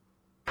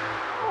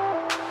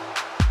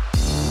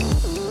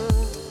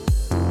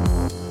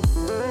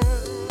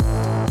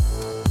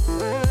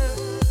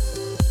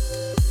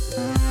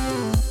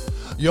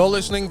You're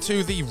listening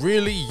to the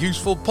Really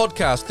Useful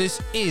Podcast.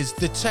 This is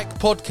the Tech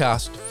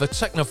Podcast for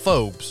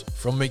Technophobes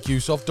from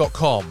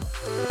makeuseof.com.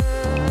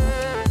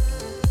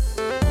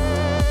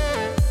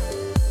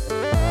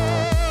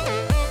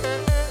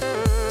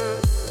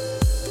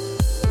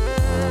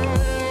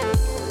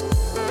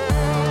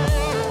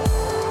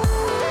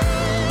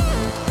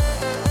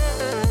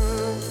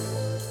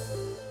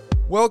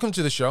 Welcome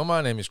to the show.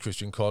 My name is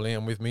Christian Colley,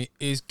 and with me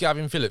is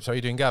Gavin Phillips. How are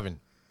you doing, Gavin?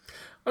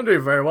 I'm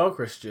doing very well,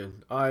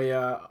 Christian.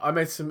 I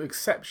made some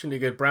exceptionally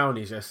good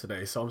brownies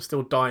yesterday, so I'm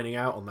still dining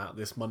out on that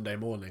this Monday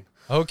morning.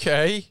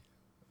 Okay.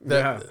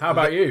 How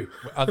about you?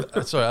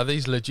 Are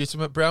these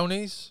legitimate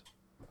brownies?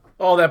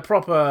 Oh, they're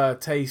proper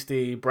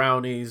tasty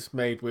brownies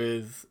made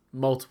with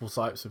multiple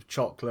types of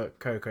chocolate,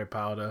 cocoa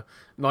powder,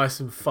 nice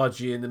and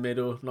fudgy in the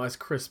middle, nice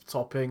crisp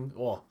topping.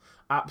 Oh,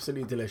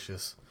 absolutely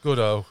delicious. Good.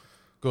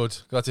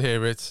 Glad to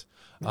hear it.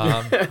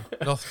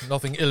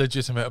 Nothing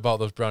illegitimate about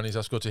those brownies.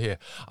 That's good to hear.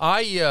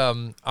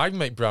 I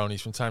make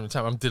brownies from time to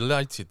time. I'm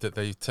delighted that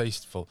they're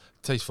tasteful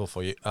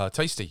for you,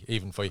 tasty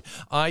even for you.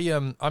 I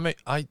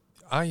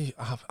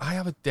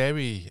have a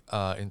dairy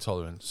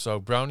intolerance, so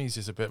brownies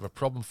is a bit of a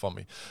problem for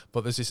me.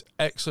 But there's this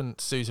excellent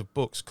series of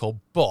books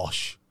called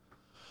Bosch,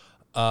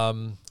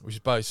 which is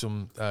by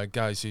some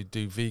guys who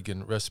do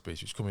vegan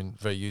recipes, which come in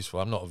very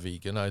useful. I'm not a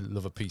vegan. I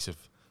love a piece of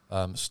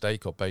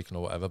steak or bacon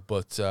or whatever,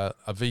 but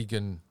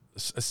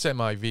a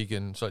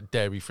semi-vegan, sort of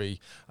dairy-free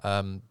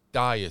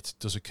diet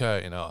does occur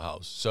in our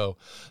house. So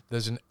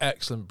there's an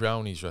excellent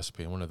brownies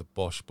recipe in one of the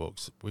Bosch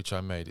books, which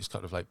I made. It's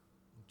kind of like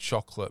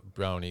chocolate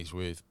brownies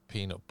with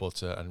peanut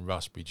butter and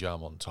raspberry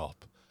jam on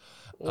top.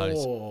 And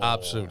it's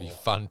absolutely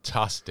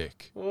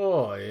fantastic.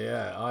 Oh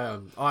yeah,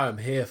 I am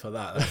here for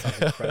that. That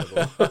sounds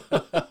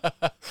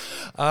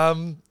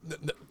incredible.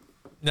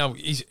 Now,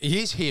 he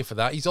is here for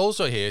that. He's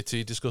also here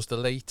to discuss the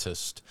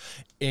latest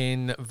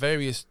in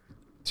various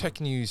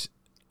tech news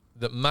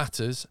that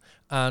matters,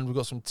 and we've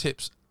got some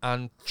tips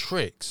and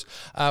tricks.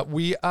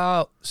 We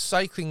are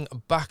cycling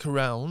back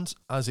around,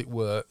 as it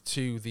were,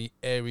 to the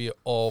area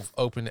of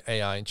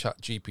OpenAI and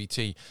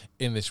ChatGPT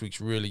in this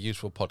week's Really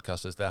Useful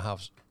Podcast, as there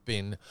have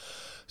been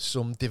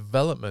some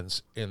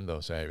developments in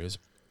those areas.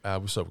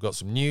 So we've got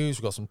some news,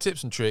 we've got some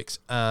tips and tricks,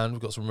 and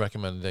we've got some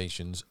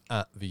recommendations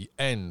at the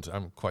end.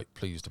 I'm quite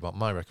pleased about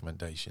my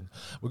recommendation.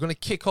 We're going to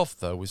kick off,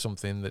 though, with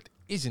something that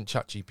isn't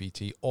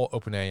ChatGPT or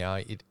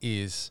OpenAI. It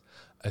is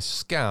a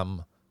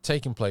scam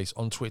taking place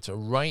on Twitter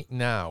right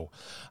now.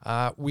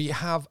 We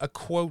have a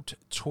quote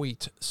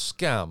tweet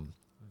scam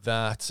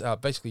that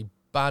basically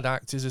bad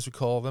actors, as we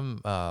call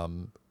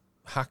them,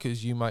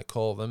 hackers, you might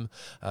call them,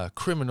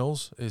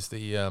 criminals is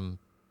the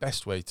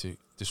best way to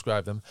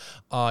describe them,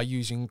 are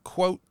using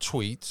quote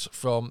tweets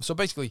from, so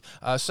basically,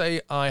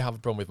 say I have a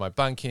problem with my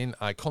banking,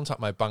 I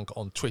contact my bank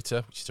on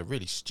Twitter, which is a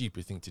really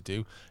stupid thing to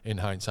do in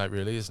hindsight,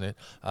 really, isn't it?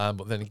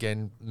 But then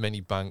again,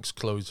 many banks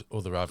close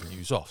other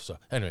avenues off. So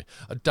anyway,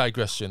 a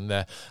digression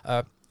there.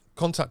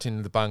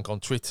 Contacting the bank on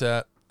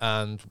Twitter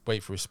and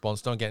wait for a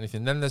response, don't get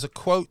anything. Then there's a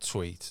quote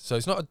tweet. So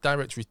it's not a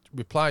direct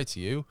reply to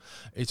you.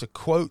 It's a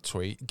quote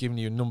tweet giving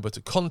you a number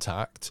to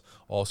contact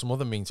or some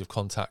other means of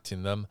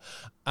contacting them.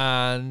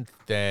 And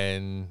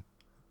then,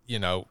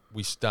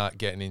 we start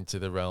getting into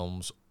the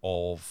realms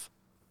of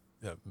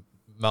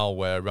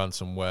malware,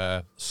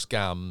 ransomware,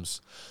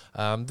 scams,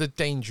 the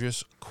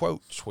dangerous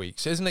quote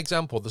tweaks. Here's an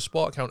example. The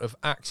sport account of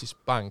Axis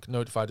Bank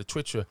notified a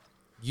Twitter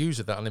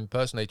user that an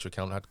impersonator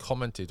account had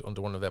commented under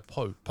one of their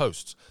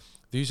posts.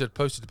 The user had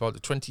posted about the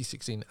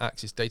 2016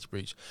 Axis data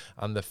breach,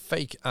 and the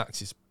fake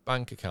Axis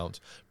bank account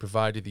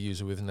provided the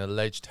user with an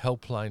alleged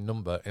helpline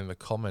number in the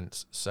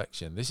comments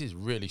section. This is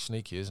really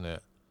sneaky, isn't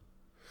it?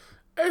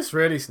 It's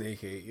really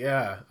sneaky,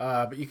 yeah.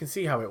 But you can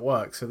see how it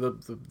works. So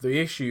the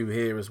issue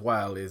here as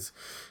well is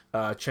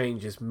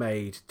changes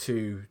made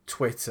to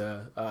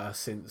Twitter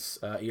since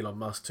Elon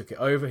Musk took it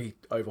over. He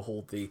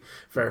overhauled the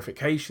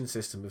verification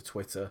system of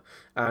Twitter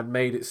and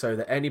made it so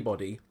that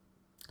anybody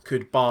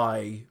could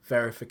buy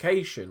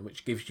verification,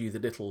 which gives you the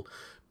little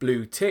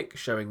blue tick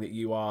showing that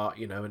you are,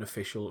 an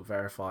official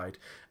verified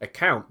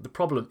account. The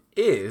problem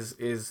is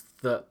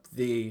that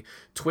the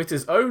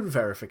Twitter's own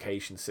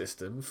verification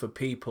system for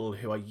people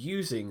who are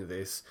using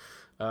this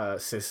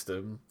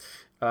system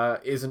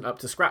isn't up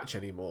to scratch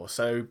anymore.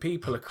 So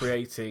people are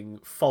creating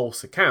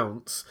false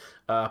accounts,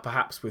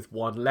 perhaps with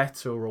one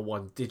letter or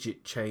one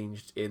digit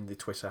changed in the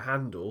Twitter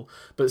handle,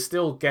 but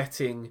still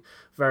getting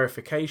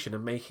verification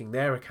and making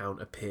their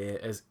account appear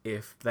as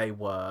if they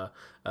were,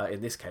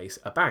 in this case,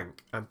 a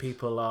bank. And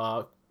people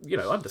are,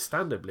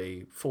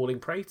 understandably falling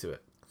prey to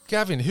it.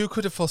 Gavin, who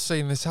could have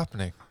foreseen this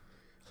happening?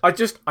 I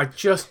just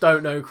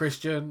don't know,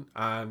 Christian,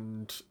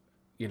 and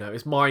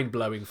it's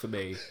mind-blowing for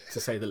me, to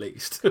say the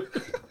least.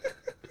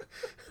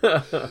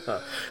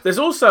 There's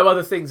also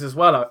other things as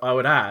well, I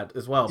would add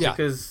as well,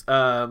 because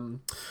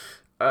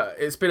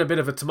it's been a bit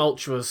of a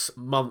tumultuous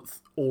month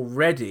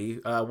already.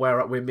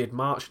 We're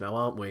mid-March now,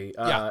 aren't we?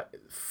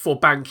 For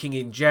banking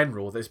in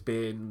general, there's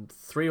been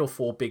 3 or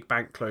 4 big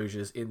bank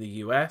closures in the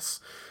US.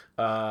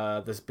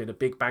 There's been a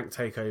big bank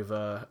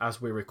takeover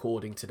as we're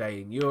recording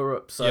today in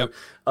Europe. So Yep.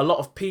 a lot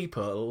of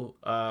people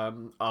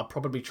are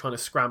probably trying to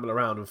scramble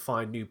around and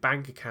find new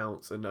bank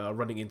accounts and are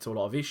running into a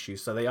lot of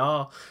issues. So they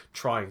are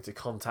trying to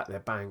contact their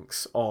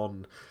banks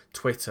on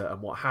Twitter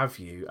and what have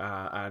you.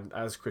 And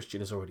as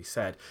Christian has already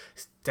said,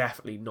 it's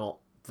definitely not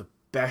the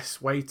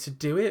best way to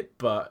do it.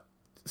 But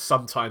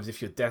sometimes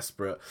if you're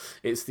desperate,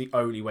 it's the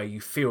only way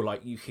you feel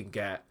like you can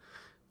get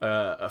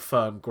a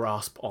firm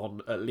grasp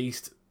on at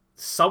least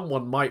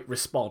someone might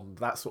respond,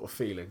 that sort of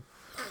feeling.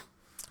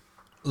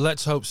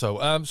 Let's hope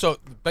so. So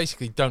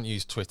basically, don't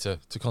use Twitter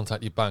to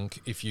contact your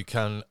bank if you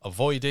can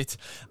avoid it,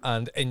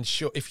 and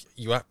ensure, if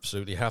you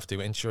absolutely have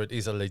to, ensure it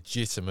is a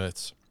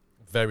legitimate,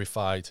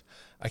 verified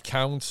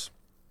account.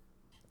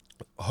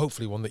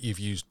 Hopefully one that you've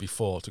used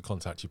before to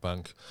contact your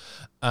bank.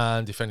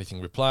 And if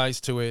anything replies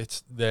to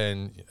it,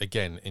 then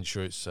again,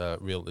 ensure it's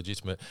real,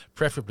 legitimate.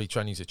 Preferably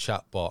try and use a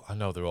chat bot. I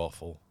know they're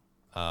awful,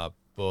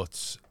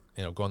 but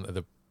go on to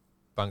the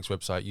bank's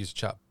website, use a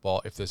chat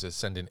bot. If there's a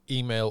send an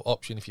email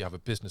option, if you have a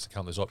business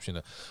account, there's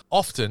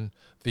often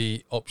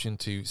the option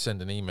to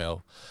send an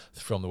email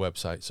from the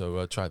website,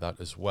 so try that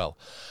as well.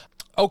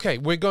 Okay,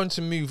 we're going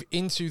to move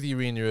into the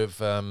arena of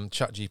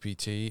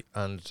ChatGPT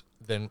and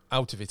then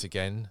out of it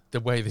again,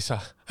 the way this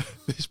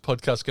this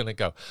podcast is going to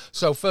go.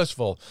 So first of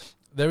all,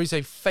 there is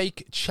a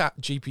fake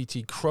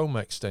ChatGPT Chrome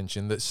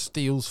extension that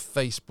steals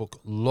Facebook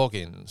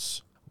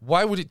logins.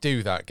 Why would it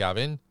do that,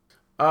 Gavin?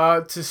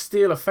 To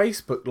steal a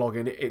Facebook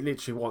login, it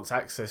literally wants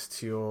access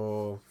to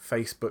your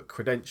Facebook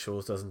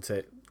credentials, doesn't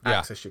it? Yeah.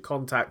 Access your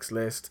contacts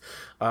list.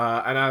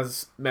 And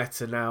as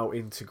Meta now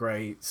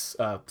integrates,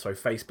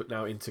 Facebook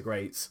now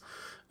integrates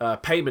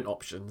payment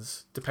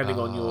options, depending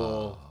on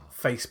your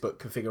Facebook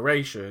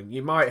configuration,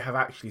 you might have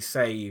actually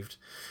saved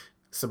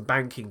some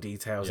banking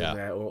details in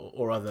there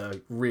or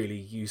other really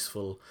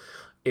useful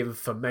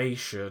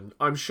information.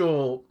 I'm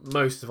sure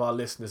most of our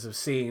listeners have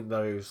seen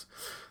those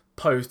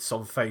posts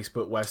on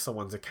Facebook where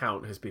someone's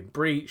account has been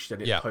breached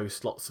and it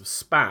posts lots of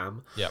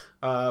spam.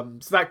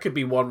 So that could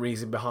be one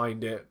reason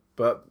behind it,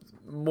 but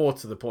more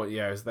to the point,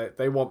 is that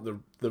they want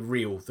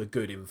the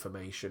good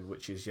information,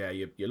 which is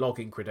your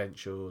login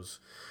credentials,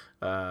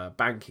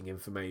 banking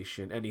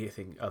information,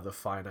 anything other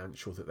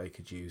financial that they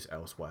could use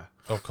elsewhere.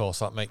 Of course,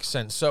 that makes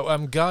sense. So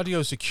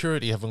Guardio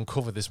Security have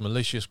uncovered this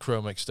malicious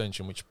Chrome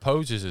extension which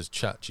poses as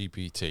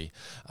ChatGPT,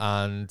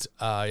 and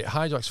it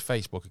hijacks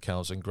Facebook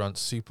accounts and grants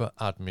super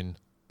admin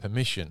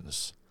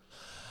permissions,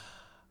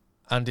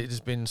 and it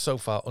has been so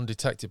far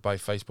undetected by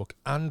Facebook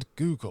and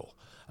Google.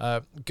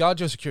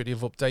 Guardio Security have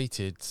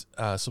updated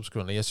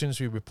subsequently. As soon as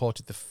we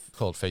reported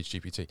called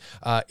FageGPT,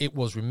 it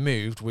was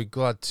removed. We're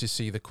glad to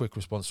see the quick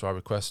response to our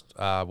request.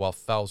 While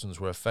thousands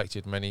were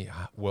affected, many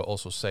were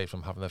also saved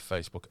from having their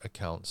Facebook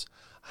accounts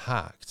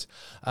hacked.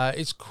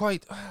 It's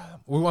quite...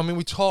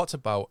 we talked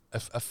about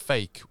a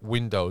fake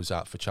Windows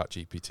app for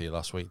ChatGPT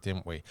last week,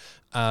 didn't we?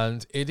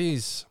 And it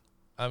is...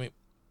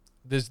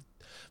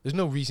 There's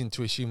no reason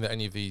to assume that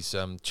any of these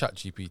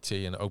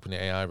ChatGPT and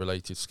OpenAI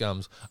related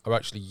scams are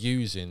actually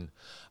using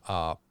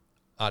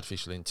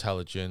artificial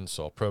intelligence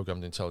or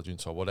programmed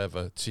intelligence or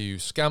whatever to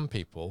scam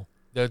people.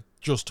 They're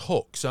just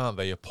hooks, aren't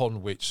they,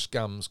 upon which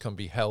scams can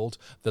be held.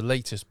 The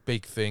latest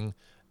big thing,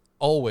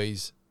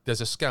 always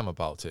there's a scam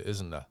about it,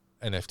 isn't there?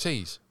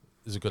 NFTs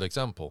is a good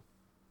example.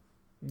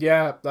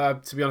 Yeah,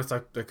 to be honest, I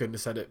couldn't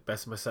have said it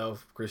best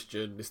myself,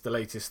 Christian. It's the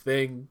latest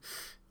thing.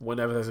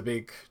 Whenever there's a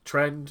big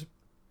trend,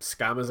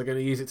 scammers are going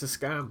to use it to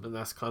scam, and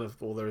that's kind of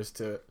all there is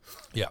to it.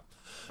 Yeah.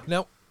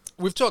 Now,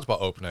 we've talked about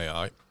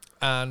OpenAI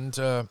and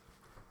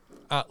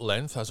at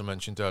length, as I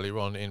mentioned earlier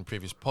on in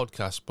previous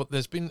podcasts, but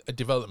there's been a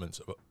development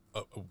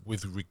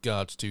with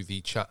regards to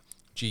the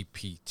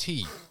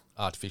ChatGPT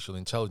artificial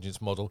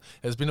intelligence model.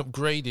 It has been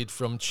upgraded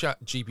from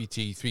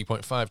ChatGPT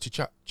 3.5 to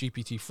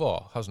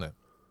ChatGPT-4, hasn't it?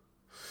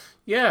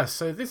 Yeah,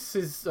 so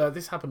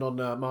this happened on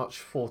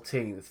March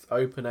 14th.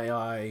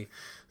 OpenAI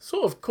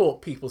sort of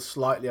caught people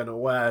slightly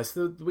unawares.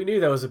 We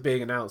knew there was a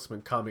big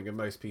announcement coming, and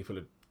most people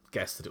had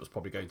guessed that it was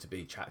probably going to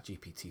be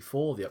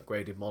ChatGPT-4, the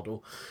upgraded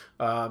model.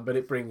 But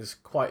it brings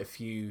quite a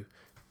few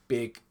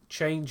big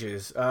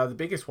changes. The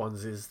biggest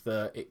ones is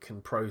that it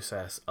can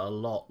process a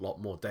lot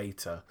more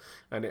data,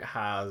 and it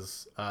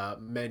has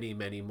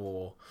many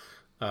more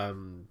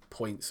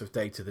points of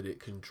data that it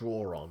can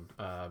draw on.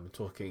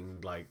 Talking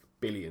like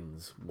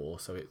billions more.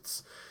 So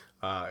it's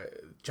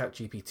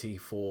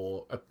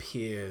ChatGPT-4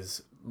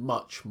 appears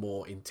much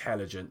more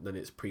intelligent than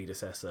its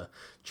predecessor,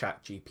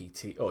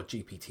 ChatGPT, or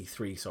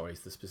GPT-3, sorry, is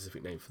the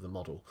specific name for the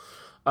model.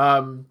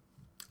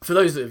 For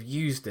those that have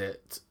used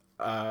it,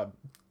 GPT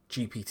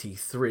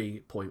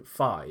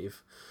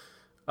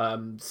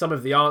 3.5, some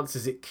of the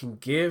answers it can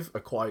give are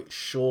quite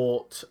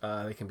short.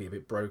 They can be a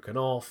bit broken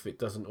off. It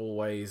doesn't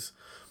always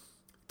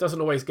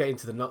get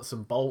into the nuts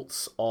and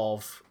bolts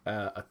of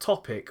a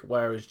topic,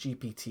 whereas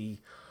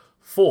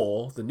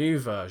GPT-4, the new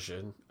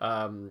version,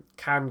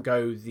 can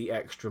go the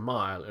extra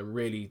mile and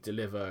really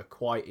deliver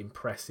quite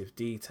impressive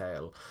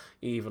detail,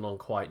 even on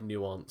quite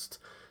nuanced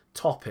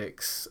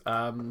topics.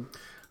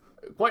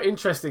 quite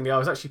interestingly, I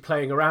was actually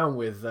playing around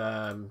with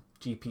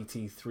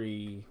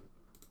GPT-3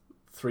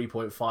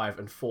 3.5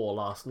 and 4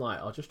 last night.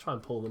 I'll just try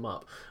and pull them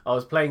up. I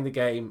was playing the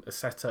game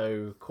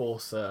Assetto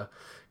Corsa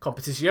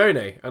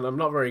Competizione, and I'm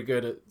not very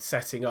good at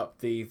setting up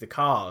the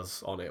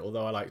cars on it,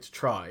 although I like to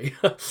try.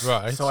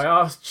 Right. So I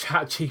asked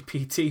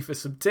ChatGPT for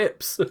some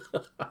tips.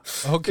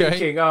 Okay.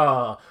 Thinking,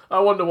 I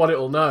wonder what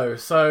it'll know.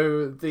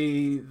 So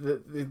the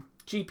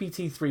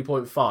GPT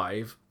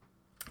 3.5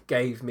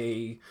 gave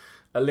me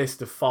a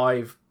list of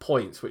 5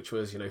 points, which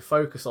was,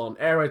 focus on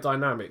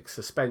aerodynamics,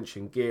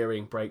 suspension,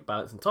 gearing, brake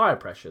balance, and tyre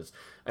pressures.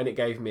 And it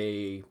gave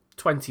me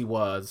 20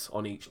 words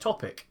on each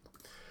topic.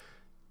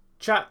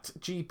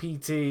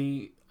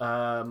 ChatGPT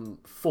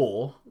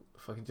 4,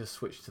 if I can just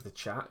switch to the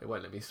chat, it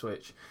won't let me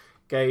switch,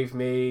 gave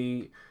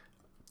me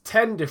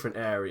 10 different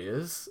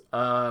areas.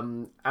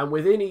 And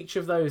within each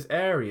of those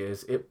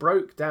areas, it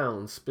broke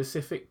down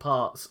specific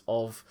parts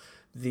of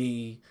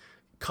the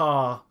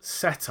car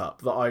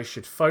setup that I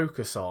should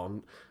focus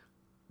on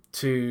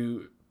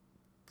to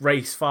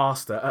race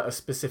faster at a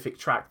specific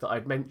track that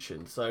I'd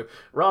mentioned. So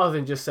rather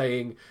than just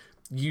saying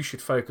you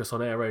should focus on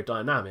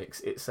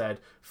aerodynamics, it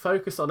said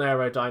focus on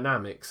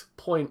aerodynamics,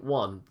 point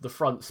 1, the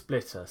front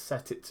splitter,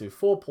 set it to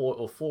 4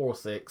 or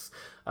 6,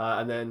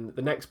 and then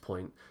the next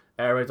point,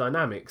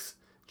 aerodynamics,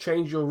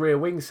 change your rear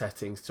wing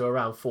settings to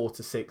around 4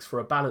 to 6 for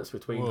a balance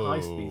between high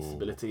speed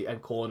stability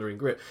and cornering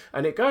grip.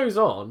 And it goes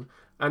on,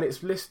 and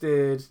it's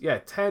listed,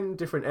 10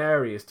 different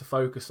areas to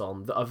focus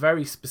on that are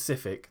very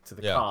specific to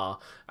the car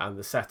and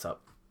the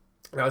setup.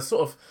 Now,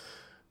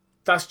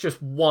 that's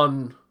just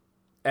one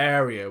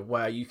area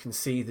where you can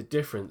see the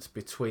difference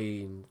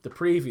between the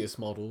previous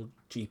model,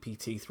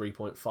 GPT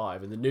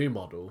 3.5, and the new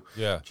model,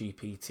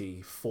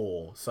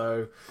 GPT-4.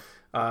 So,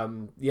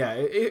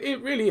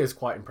 it really is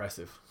quite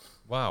impressive.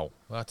 Wow,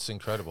 that's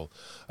incredible.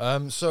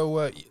 So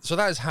that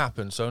has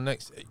happened. So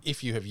next,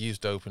 if you have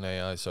used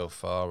OpenAI so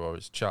far, or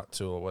its chat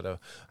tool or whatever,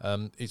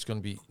 it's going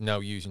to be now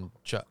using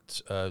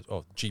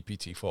or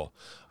GPT-4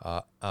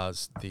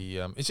 as the.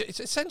 It's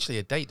essentially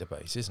a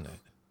database, isn't it?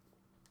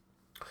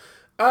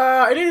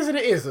 It is and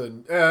it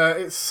isn't.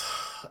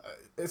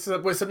 It's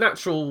a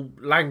natural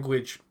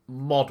language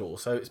model,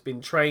 so it's been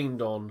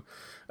trained on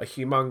a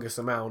humongous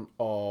amount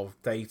of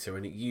data,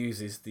 and it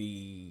uses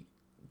the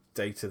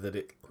data that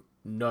it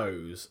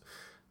knows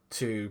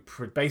to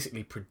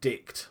basically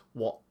predict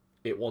what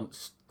it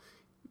wants,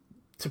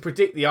 to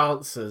predict the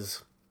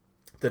answers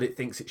that it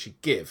thinks it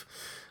should give.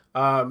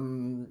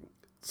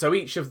 So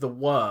each of the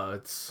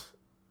words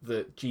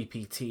that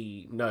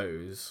GPT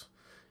knows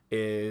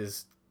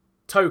is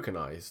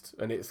tokenized,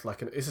 and it's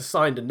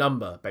assigned a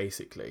number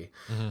basically.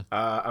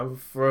 And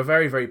for a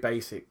very, very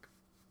basic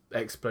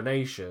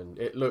explanation,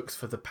 it looks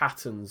for the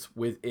patterns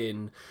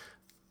within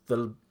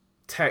the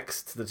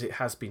text that it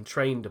has been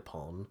trained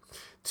upon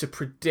to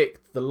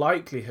predict the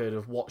likelihood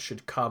of what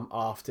should come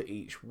after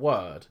each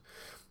word.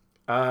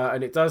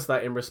 And it does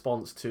that in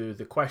response to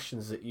the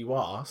questions that you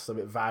ask. So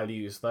it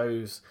values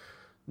those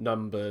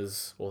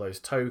numbers or those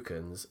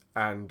tokens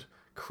and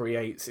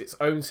creates its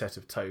own set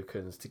of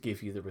tokens to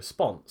give you the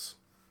response.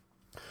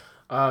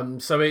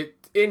 So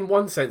it, in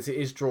one sense, it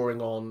is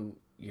drawing on,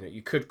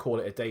 you could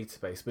call it a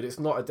database, but it's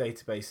not a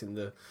database in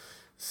the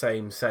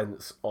same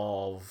sense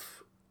of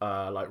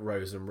like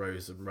rows and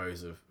rows and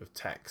rows of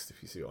text,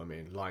 if you see what I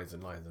mean, lines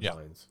and lines and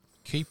lines.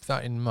 Keep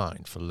that in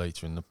mind for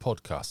later in the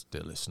podcast,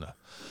 dear listener.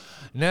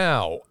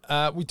 Now,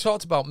 we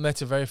talked about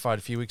Meta Verified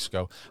a few weeks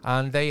ago,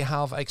 and they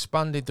have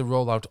expanded the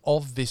rollout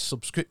of this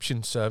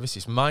subscription service,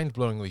 this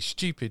mind-blowingly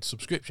stupid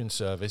subscription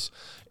service,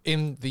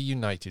 in the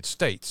United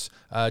States.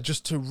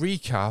 Just to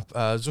recap,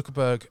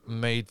 Zuckerberg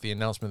made the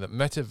announcement that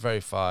Meta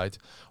Verified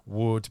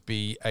would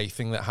be a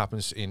thing that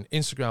happens in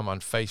Instagram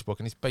and Facebook,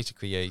 and it's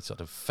basically a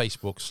sort of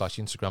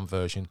Facebook/Instagram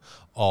version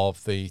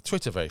of the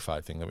Twitter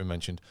Verified thing that we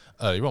mentioned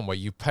earlier on, where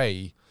you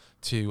pay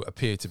to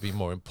appear to be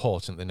more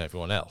important than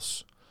everyone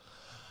else.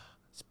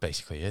 It's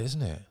basically it,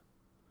 isn't it?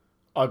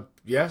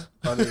 Yeah,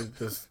 I mean,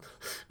 there's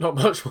not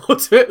much more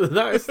to it than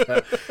that, is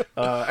there?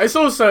 It's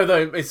also,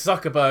 though, it's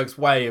Zuckerberg's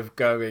way of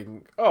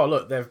going, oh,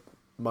 look, they've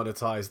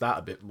monetized that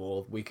a bit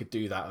more. We could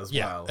do that as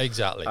well. Yeah,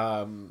 exactly.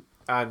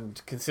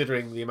 And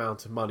considering the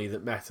amount of money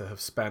that Meta have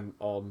spent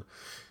on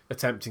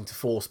attempting to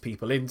force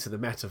people into the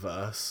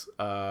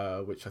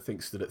metaverse, which I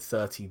think stood at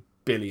 $30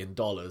 billion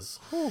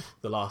the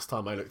last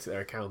time I looked at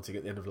their accounting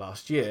at the end of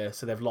last year.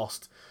 So they've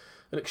lost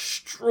an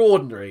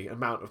extraordinary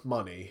amount of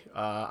money.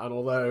 And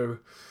although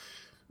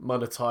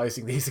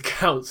monetizing these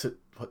accounts at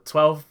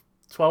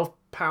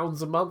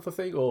 £12 a month, I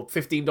think, or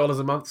 $15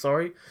 a month,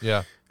 sorry.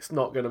 Yeah. It's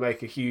not going to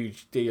make a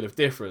huge deal of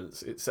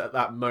difference. It's at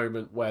that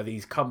moment where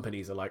these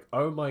companies are like,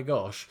 oh my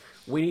gosh,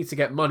 we need to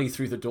get money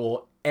through the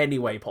door any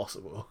way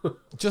possible.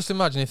 Just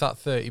imagine if that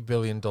 $30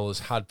 billion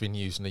had been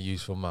used in a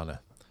useful manner.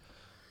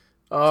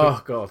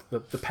 Oh, God,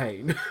 the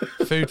pain.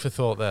 Food for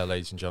thought there,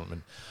 ladies and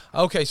gentlemen.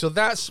 Okay, so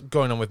that's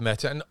going on with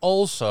Meta. And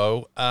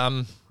also,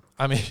 I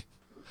mean,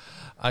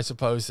 I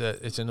suppose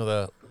it's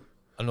another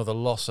another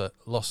loss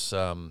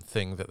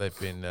thing that they've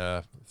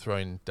been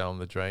throwing down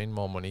the drain,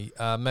 more money.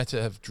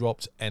 Meta have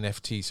dropped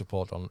NFT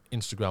support on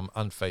Instagram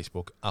and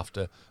Facebook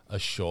after a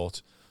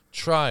short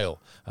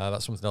trial.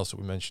 That's something else that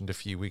we mentioned a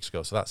few weeks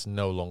ago, so that's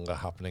no longer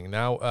happening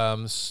now.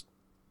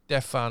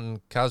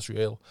 Stefan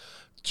Casriel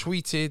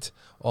tweeted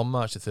on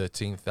March the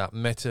 13th that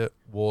Meta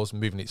was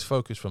moving its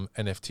focus from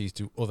NFTs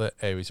to other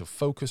areas of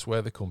focus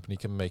where the company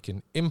can make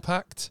an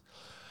impact.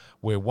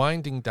 We're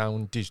winding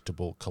down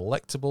digital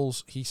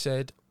collectibles, he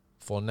said,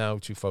 for now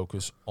to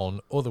focus on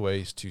other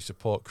ways to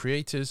support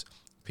creators,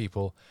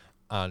 people,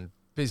 and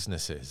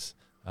businesses.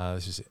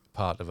 This is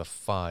part of a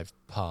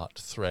 5-part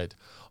thread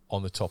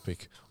on the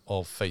topic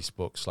of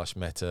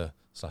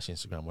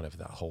Facebook/Meta/Instagram, whatever,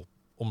 that whole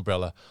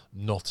umbrella,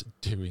 not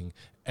doing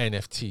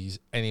NFTs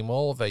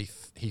anymore.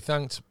 He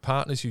thanked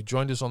partners who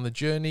joined us on the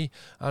journey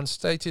and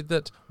stated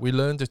that we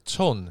learned a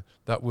ton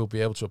that we'll be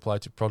able to apply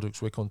to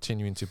products we're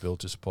continuing to build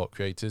to support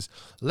creators.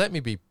 Let me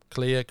be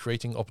clear,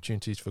 creating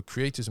opportunities for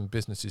creators and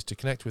businesses to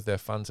connect with their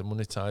fans and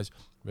monetize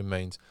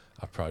remains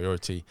a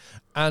priority,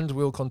 and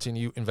we'll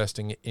continue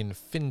investing in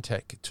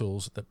fintech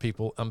tools that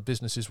people and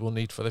businesses will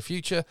need for the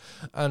future,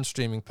 and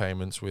streaming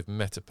payments with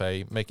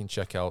MetaPay, making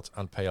checkout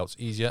and payouts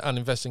easier, and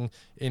investing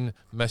in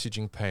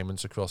messaging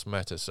payments across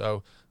Meta.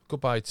 So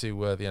goodbye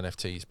to the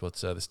NFTs, but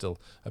there's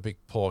still a big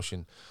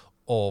portion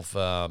of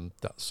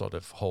that sort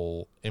of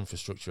whole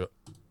infrastructure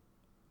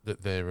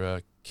that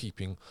they're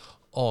keeping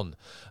on.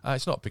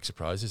 It's not a big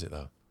surprise, is it,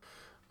 though?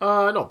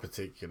 Not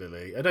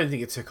particularly. I don't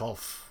think it took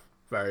off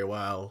very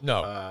well.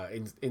 No.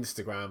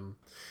 Instagram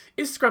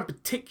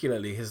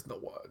particularly has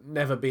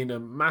never been a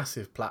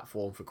massive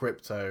platform for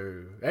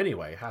crypto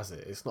anyway, has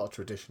it? It's not a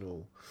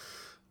traditional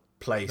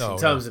place in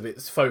terms of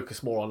its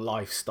focus more on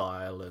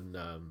lifestyle and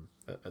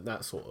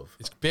that sort of.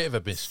 It's a bit of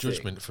a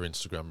misjudgment for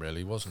Instagram,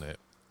 really, wasn't it?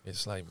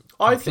 It's like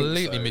I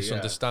completely think so,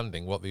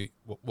 misunderstanding what the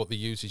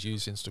users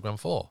use Instagram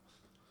for.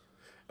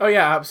 Oh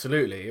yeah,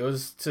 absolutely. It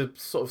was to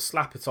sort of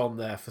slap it on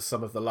there for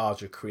some of the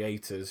larger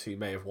creators who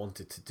may have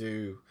wanted to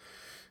do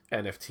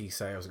NFT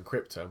sales and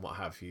crypto and what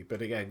have you.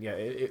 But again, yeah,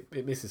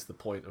 it misses the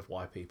point of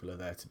why people are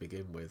there to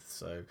begin with.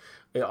 So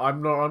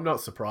I'm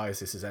not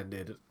surprised this has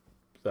ended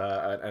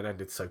and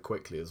ended so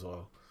quickly as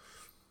well.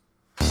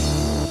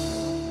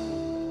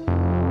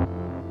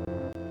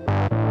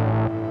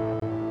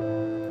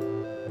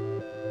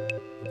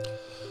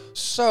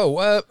 So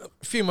a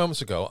few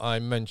moments ago, I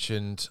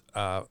mentioned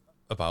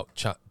about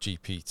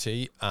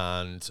ChatGPT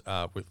and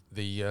with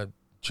the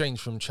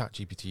change from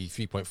ChatGPT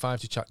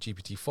 3.5 to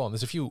ChatGPT-4, and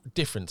there's a few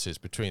differences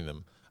between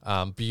them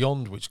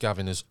beyond which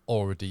Gavin has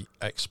already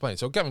explained.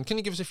 So Gavin, can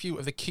you give us a few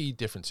of the key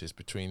differences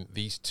between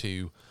these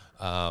two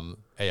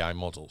AI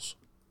models?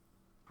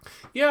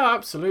 Yeah,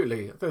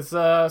 absolutely. There's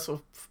sort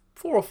of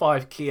 4 or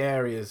 5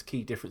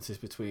 key differences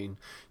between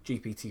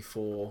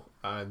GPT-4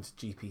 and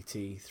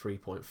GPT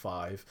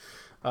 3.5.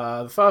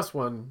 The first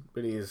one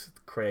really is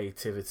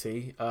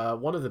creativity.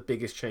 One of the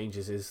biggest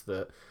changes is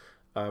that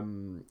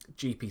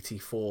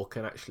GPT-4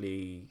 can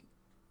actually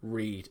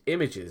read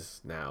images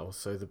now.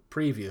 So the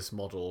previous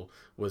model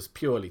was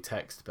purely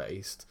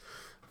text-based.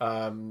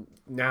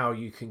 Now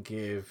you can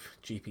give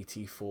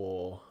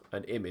GPT-4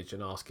 an image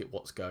and ask it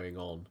what's going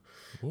on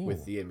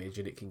with the image,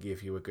 and it can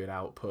give you a good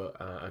output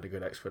and a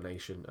good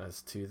explanation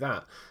as to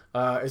that.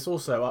 It's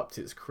also upped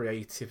its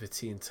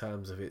creativity in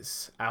terms of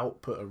its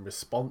output and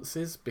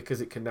responses,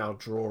 because it can now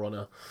draw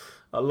on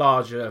a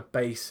larger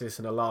basis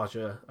and a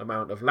larger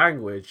amount of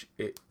language.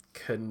 It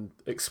can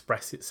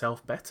express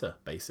itself better,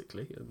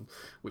 basically,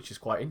 which is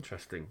quite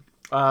interesting.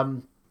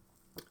 And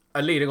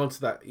leading on to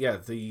that,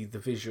 the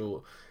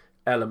visual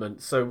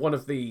element. So one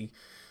of the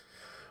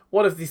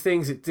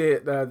things it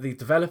did, the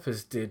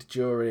developers did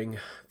during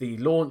the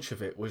launch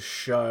of it, was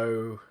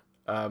show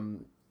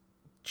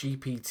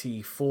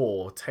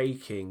GPT-4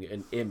 taking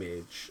an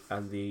image,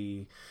 and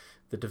the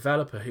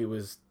developer who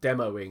was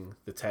demoing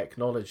the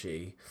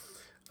technology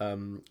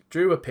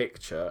drew a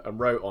picture and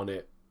wrote on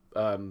it,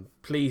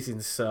 please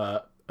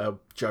insert a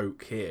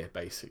joke here,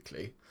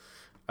 basically.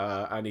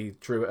 And he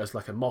drew it as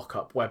like a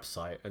mock-up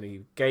website, and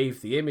he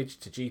gave the image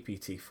to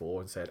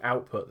GPT-4 and said,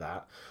 output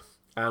that.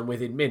 And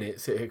within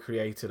minutes, it had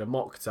created a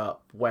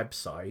mocked-up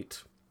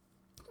website,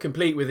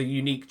 complete with a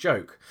unique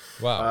joke.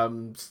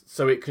 Wow.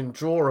 So it can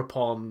draw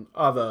upon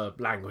other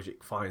language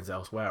it finds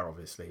elsewhere,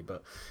 obviously,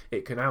 but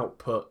it can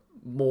output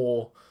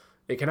more.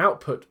 It can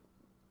output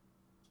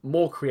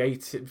more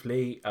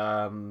creatively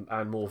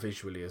and more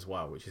visually as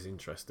well, which is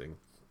interesting.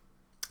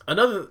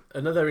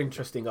 Another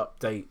interesting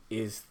update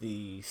is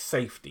the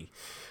safety.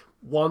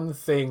 One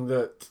thing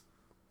that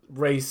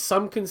raised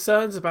some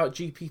concerns about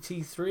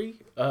GPT-3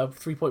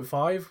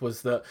 3.5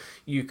 was that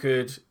you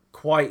could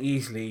quite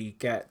easily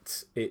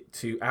get it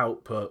to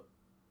output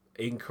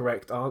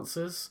incorrect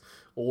answers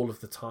all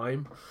of the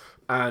time,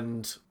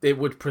 and it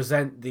would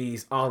present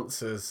these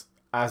answers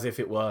as if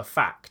it were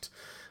fact.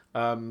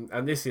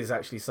 And this is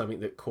actually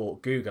something that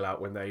caught Google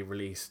out when they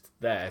released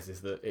theirs,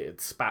 is that it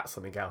had spat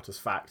something out as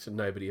fact and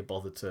nobody had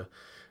bothered to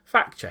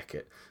fact check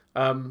it.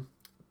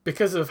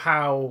 Because of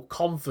how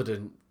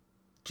confident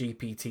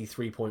GPT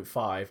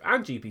 3.5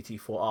 and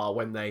GPT-4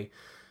 when they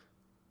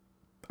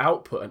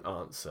output an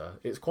answer,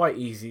 it's quite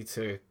easy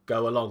to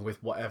go along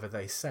with whatever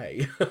they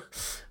say.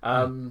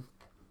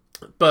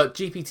 But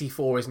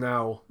GPT-4 is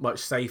now much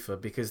safer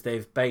because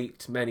they've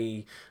baked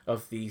many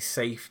of the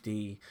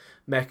safety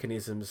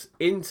mechanisms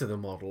into the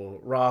model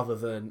rather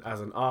than as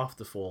an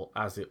afterthought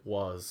as it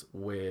was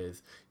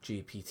with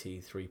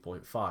GPT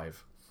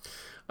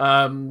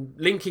 3.5.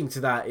 Linking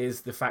to that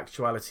is the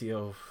factuality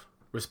of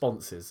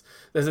responses.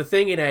 There's a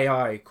thing in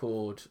AI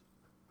called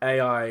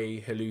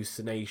AI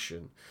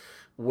hallucination,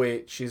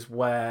 which is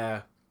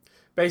where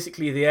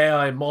basically the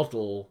AI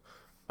model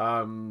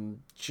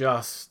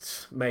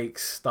just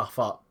makes stuff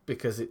up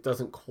because it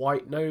doesn't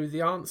quite know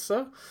the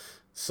answer.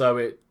 So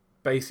it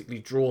basically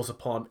draws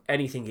upon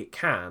anything it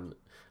can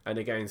and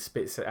again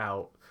spits it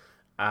out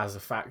as a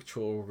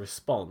factual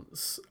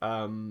response.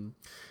 And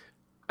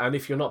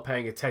if you're not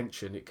paying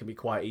attention, it can be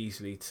quite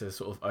easily to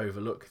sort of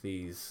overlook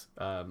these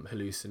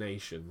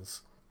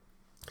hallucinations.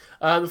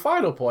 The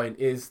final point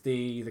is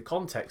the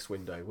context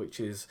window,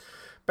 which is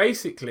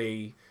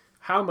basically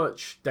how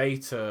much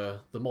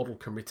data the model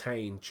can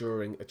retain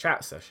during a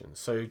chat session.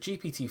 So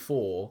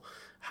GPT-4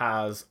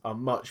 has a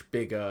much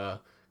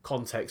bigger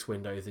context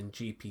window than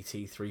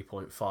GPT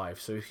 3.5.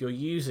 So if you're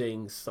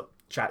using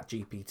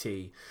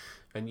ChatGPT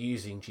and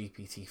using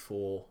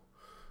GPT-4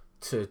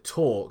 to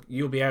talk,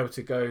 you'll be able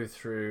to go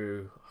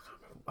through,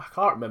 I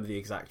can't remember the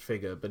exact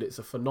figure, but it's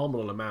a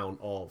phenomenal amount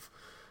of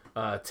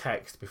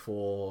text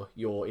before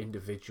your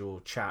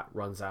individual chat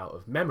runs out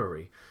of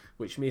memory,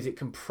 which means it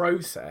can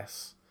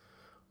process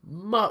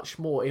much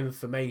more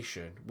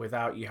information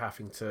without you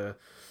having to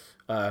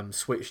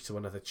switch to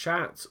another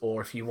chat,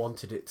 or if you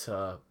wanted it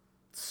to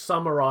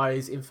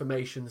summarize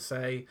information,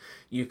 say,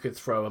 you could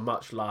throw a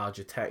much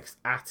larger text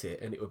at it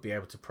and it would be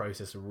able to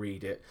process and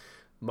read it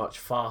much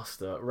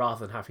faster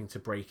rather than having to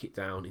break it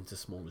down into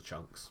smaller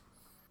chunks.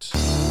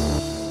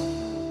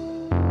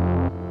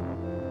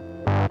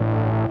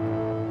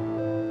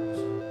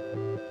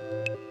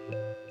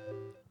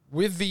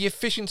 With the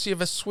efficiency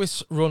of a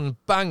Swiss-run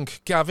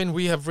bank, Gavin,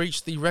 we have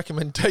reached the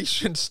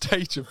recommendation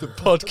stage of the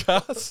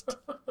podcast.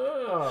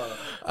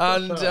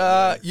 And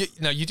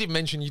you did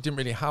mention you didn't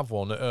really have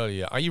one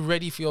earlier. Are you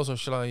ready for yours, or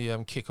shall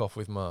I kick off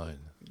with mine?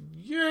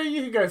 Yeah,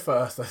 you can go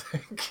first, I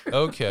think.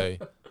 Okay.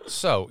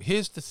 So,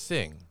 here's the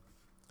thing.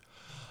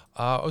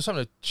 I was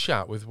having a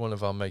chat with one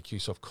of our Make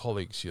Use Of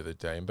colleagues the other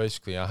day, and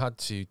basically I had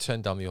to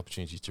turn down the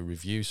opportunity to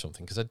review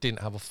something because I didn't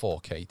have a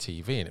 4K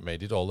TV, and it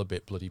made it all a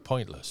bit bloody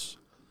pointless.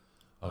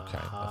 Okay,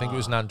 I think it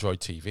was an Android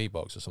TV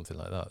box or something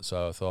like that.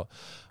 So I thought,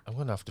 I'm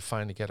going to have to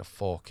finally get a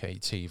 4K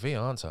TV,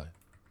 aren't I?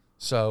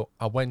 So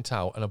I went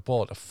out and I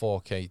bought a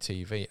 4K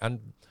TV.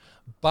 And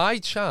by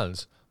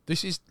chance,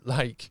 this is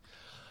like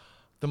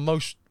the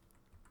most...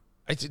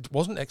 It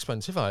wasn't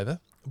expensive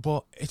either,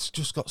 but it's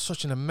just got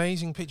such an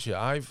amazing picture.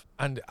 I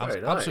was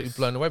absolutely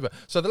blown away by it.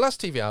 So the last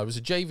TV I had was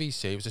a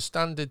JVC. It was a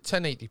standard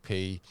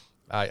 1080p.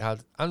 I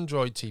had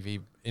Android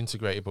TV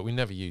integrated, but we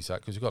never used that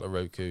because we've got a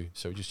Roku,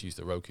 so we just use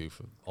the Roku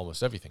for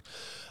almost everything.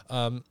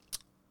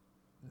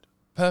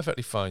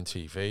 Perfectly fine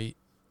TV.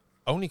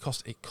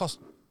 It cost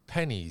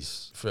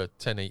pennies for a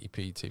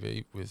 1080p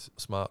TV with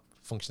smart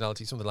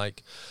functionality, something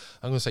like,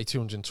 I'm going to say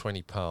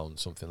 £220,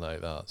 something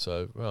like that,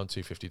 so around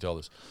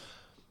 $250.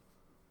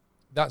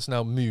 That's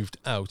now moved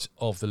out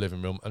of the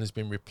living room and has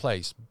been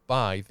replaced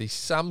by the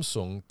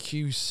Samsung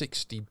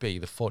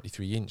Q60B, the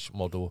 43-inch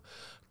model,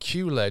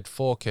 QLED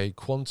 4K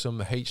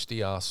Quantum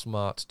HDR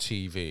Smart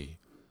TV.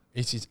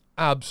 It is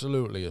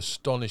absolutely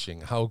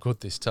astonishing how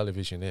good this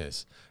television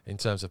is in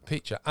terms of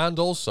picture and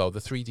also the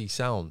 3D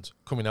sound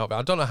coming out of it.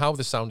 I don't know how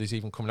the sound is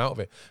even coming out of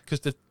it because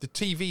the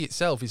TV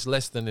itself is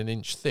less than an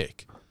inch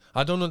thick.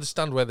 I don't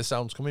understand where the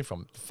sound's coming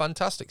from.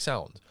 Fantastic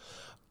sound.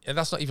 And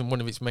that's not even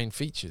one of its main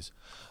features.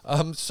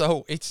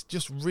 So it's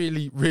just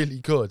really, really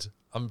good.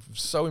 I'm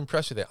so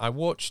impressed with it. I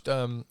watched,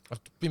 I've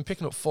been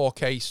picking up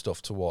 4K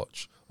stuff to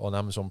watch on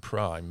Amazon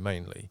Prime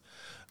mainly.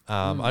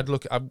 I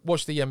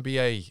watched the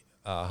NBA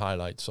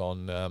highlights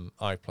on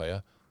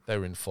iPlayer. They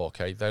were in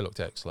 4K. They looked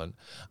excellent.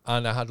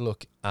 And I had a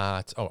look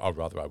at, I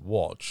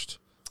watched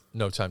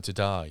No Time to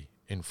Die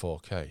in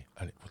 4K.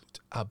 And it looked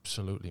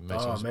absolutely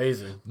amazing. Oh,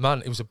 amazing.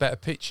 Man, it was a better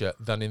picture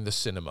than in the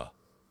cinema.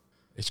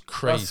 It's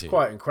crazy. That's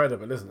quite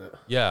incredible, isn't it?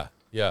 Yeah.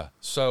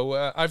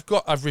 So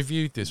I've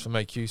reviewed this for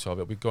Make Use Of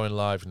It. We're going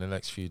live in the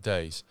next few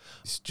days.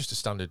 It's just a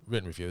standard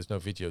written review. There's no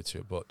video to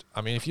it. But,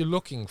 I mean, if you're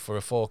looking for a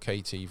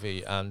 4K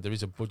TV and there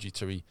is a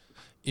budgetary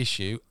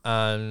issue,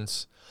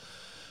 and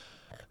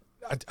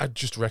I'd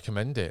just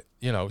recommend it.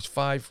 You know, it's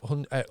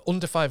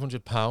under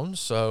 £500,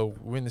 so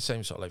we're in the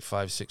same sort of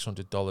like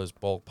 $500-600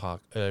 ballpark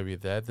area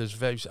there.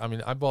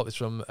 I bought this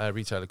from a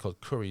retailer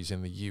called Currys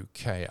in the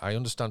UK. I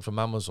understand from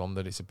Amazon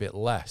that it's a bit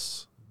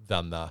less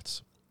than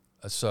that.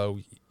 So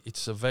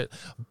it's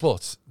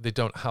but they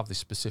don't have this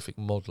specific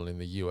model in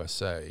the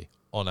USA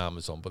on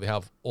Amazon, but they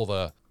have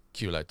other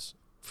QLEDs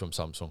from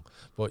Samsung.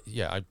 But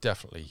yeah, I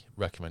definitely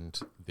recommend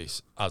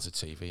this as a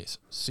TV. It's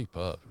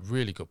superb,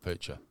 really good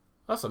picture.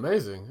 That's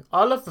amazing.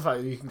 I love the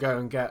fact that you can go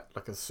and get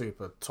like a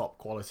super top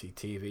quality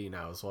TV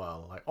now as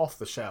well, like off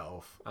the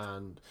shelf,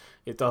 and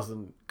it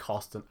doesn't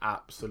cost an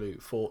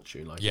absolute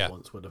fortune like it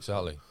once would have.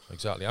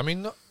 Exactly. I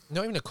mean, not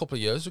even a couple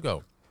of years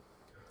ago,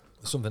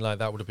 something like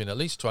that would have been at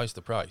least twice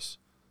the price.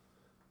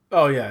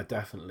 Oh yeah,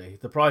 definitely.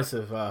 The price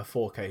of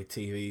 4K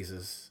TVs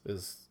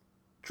has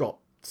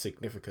dropped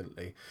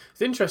significantly.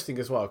 It's interesting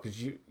as well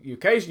because you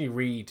occasionally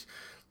read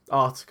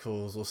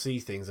articles or see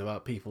things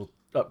about people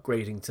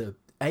upgrading to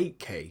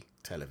 8K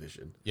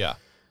television. Yeah.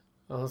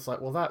 I was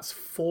like, well, that's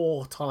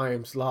 4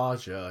 times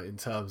larger in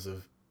terms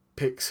of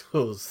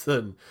pixels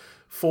than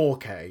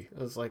 4K.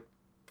 I was like,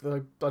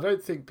 I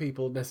don't think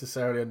people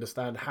necessarily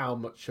understand how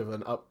much of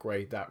an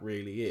upgrade that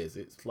really is.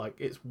 It's like,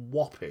 it's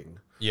whopping.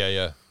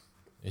 Yeah.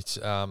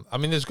 It's, I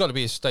mean, there's got to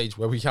be a stage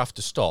where we have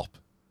to stop.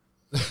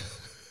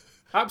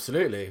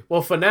 Absolutely.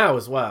 Well, for now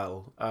as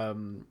well,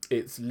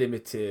 it's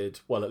limited,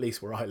 well, at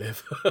least where I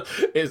live,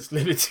 it's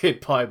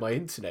limited by my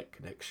internet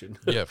connection.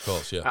 Yeah, of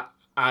course, yeah.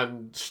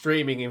 And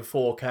streaming in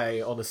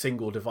 4K on a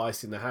single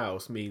device in the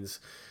house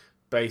means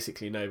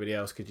basically nobody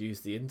else could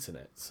use the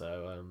internet.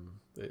 So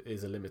it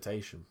is a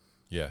limitation.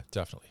 Yeah,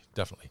 definitely.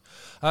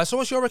 So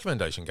what's your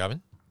recommendation,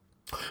 Gavin?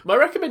 My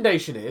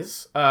recommendation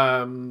is,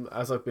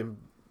 as I've been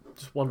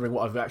just wondering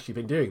what I've actually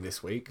been doing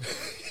this week.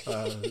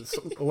 It's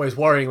always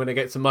worrying when I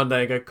get to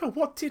Monday and go, God,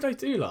 what did I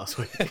do last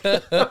week?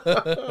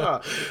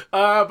 But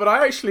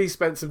I actually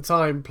spent some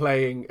time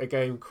playing a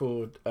game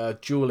called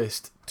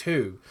Duelist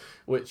 2,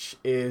 which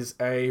is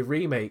a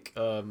remake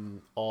or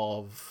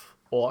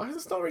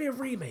it's not really a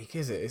remake,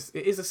 is it?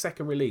 It is a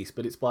second release,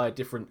 but it's by a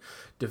different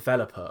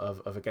developer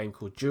of a game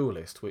called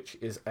Duelist, which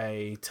is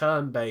a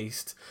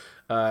turn-based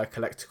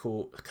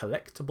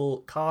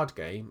collectible card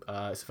game.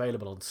 It's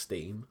available on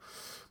Steam.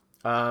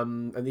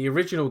 And the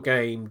original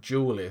game,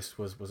 Duelist,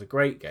 was a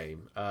great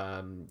game.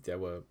 There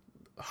were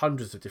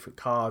hundreds of different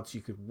cards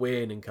you could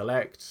win and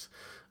collect.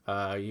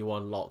 You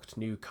unlocked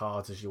new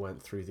cards as you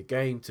went through the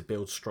game to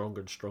build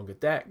stronger and stronger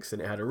decks,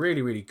 and it had a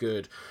really, really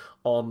good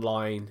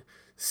online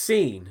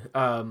scene.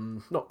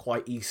 Not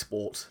quite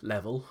esport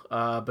level,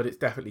 but it's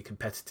definitely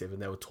competitive,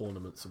 and there were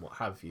tournaments and what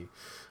have you.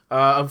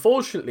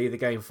 Unfortunately, the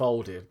game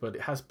folded, but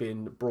it has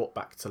been brought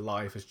back to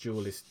life as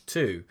Duelist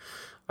 2.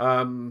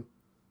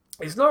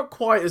 It's not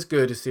quite as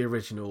good as the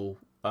original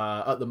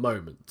at the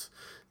moment.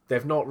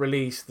 They've not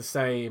released the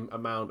same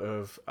amount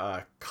of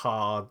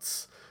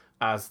cards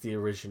as the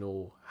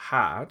original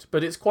had,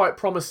 but it's quite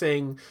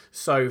promising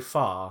so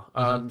far.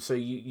 So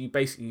you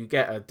basically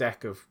get a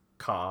deck of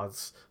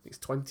cards. I think it's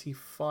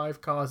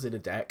 25 cards in a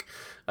deck,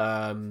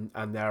 and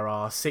there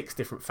are 6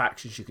 different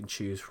factions you can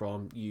choose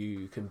from.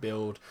 You can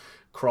build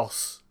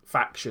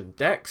cross-faction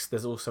decks.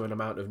 There's also an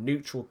amount of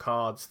neutral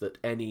cards that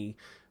any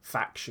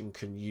faction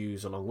can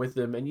use along with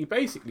them, and you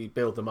basically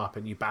build them up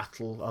and you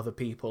battle other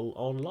people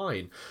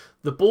online.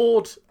 The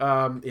board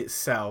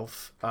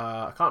itself,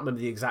 I can't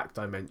remember the exact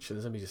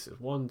dimensions. Let me just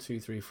 1,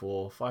 2, 3,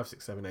 4, 5,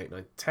 6, 7, 8,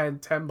 9,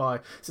 10 by,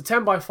 it's a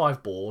 10 by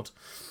 5 board,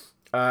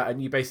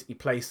 and you basically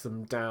place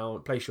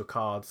your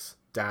cards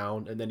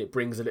down, and then it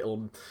brings a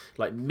little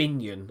like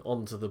minion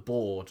onto the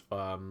board,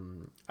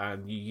 and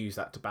you use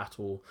that to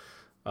battle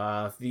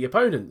the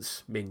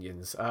opponent's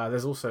minions.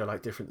 There's also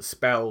like different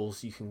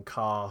spells you can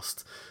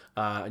cast,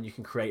 and you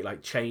can create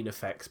like chain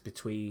effects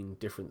between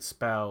different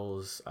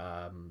spells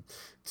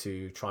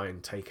to try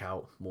and take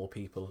out more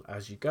people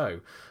as you go.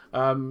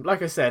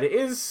 Like I said, it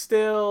is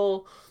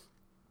still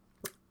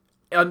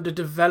under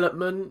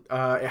development.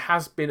 It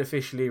has been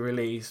officially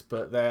released,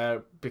 but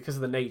because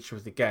of the nature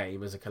of the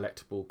game as a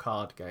collectible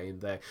card game,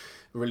 they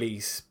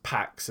release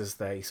packs as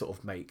they sort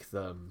of make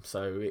them,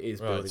 so it is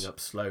building up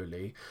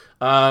slowly.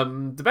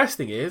 The best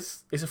thing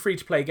is it's a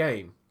free-to-play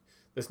game.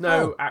 There's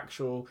no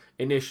actual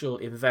initial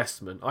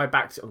investment. I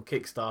backed it on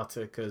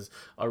Kickstarter because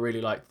I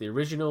really liked the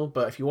original,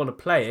 but if you want to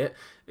play it,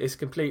 it's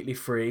completely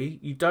free.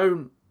 You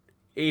don't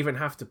even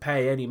have to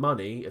pay any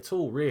money at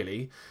all,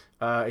 really.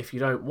 If you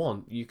don't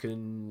want, you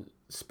can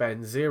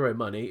spend 0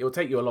 money. It will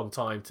take you a long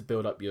time to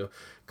build up your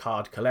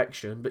card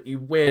collection, but you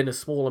win a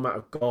small amount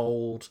of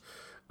gold,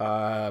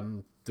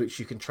 which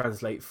you can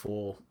translate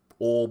for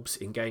orbs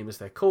in game, as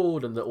they're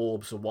called, and the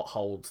orbs are what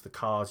holds the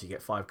cards. You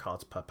get 5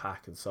 cards per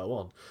pack and so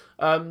on.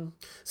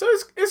 So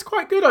it's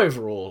quite good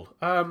overall.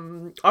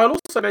 I'll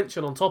also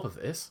mention on top of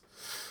this,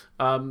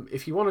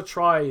 if you want to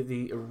try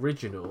the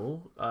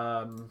original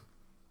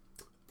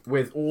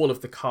with all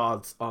of the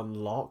cards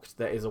unlocked,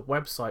 there is a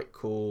website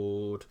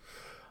called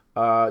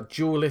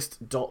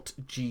duelist.gg,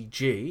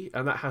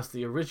 and that has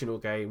the original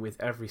game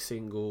with every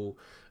single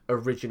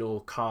original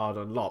card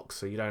unlocked,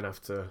 so you don't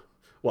have to,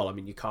 well, I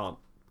mean, you can't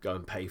go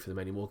and pay for them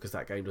anymore because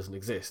that game doesn't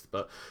exist,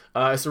 but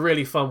it's a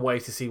really fun way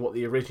to see what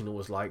the original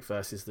was like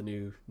versus the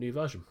new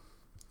version.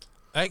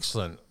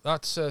 Excellent.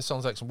 That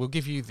sounds excellent. We'll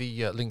give you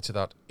the link to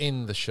that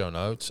in the show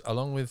notes,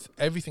 along with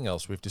everything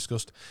else we've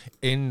discussed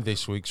in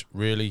this week's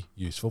really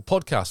useful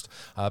podcast.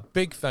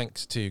 Big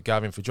thanks to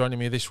Gavin for joining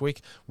me this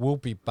week. We'll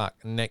be back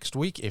next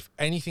week. If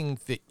anything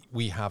that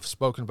we have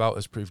spoken about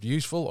has proved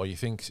useful, or you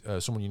think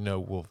someone you know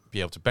will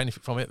be able to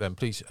benefit from it, then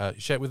please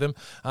share it with them.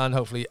 And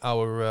hopefully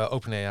our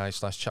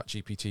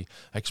OpenAI/ChatGPT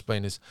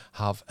explainers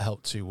have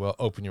helped to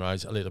open your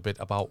eyes a little bit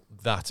about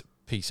that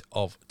piece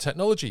of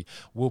technology.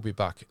 We'll be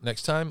back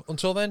next time.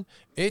 Until then,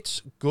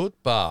 it's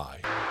goodbye.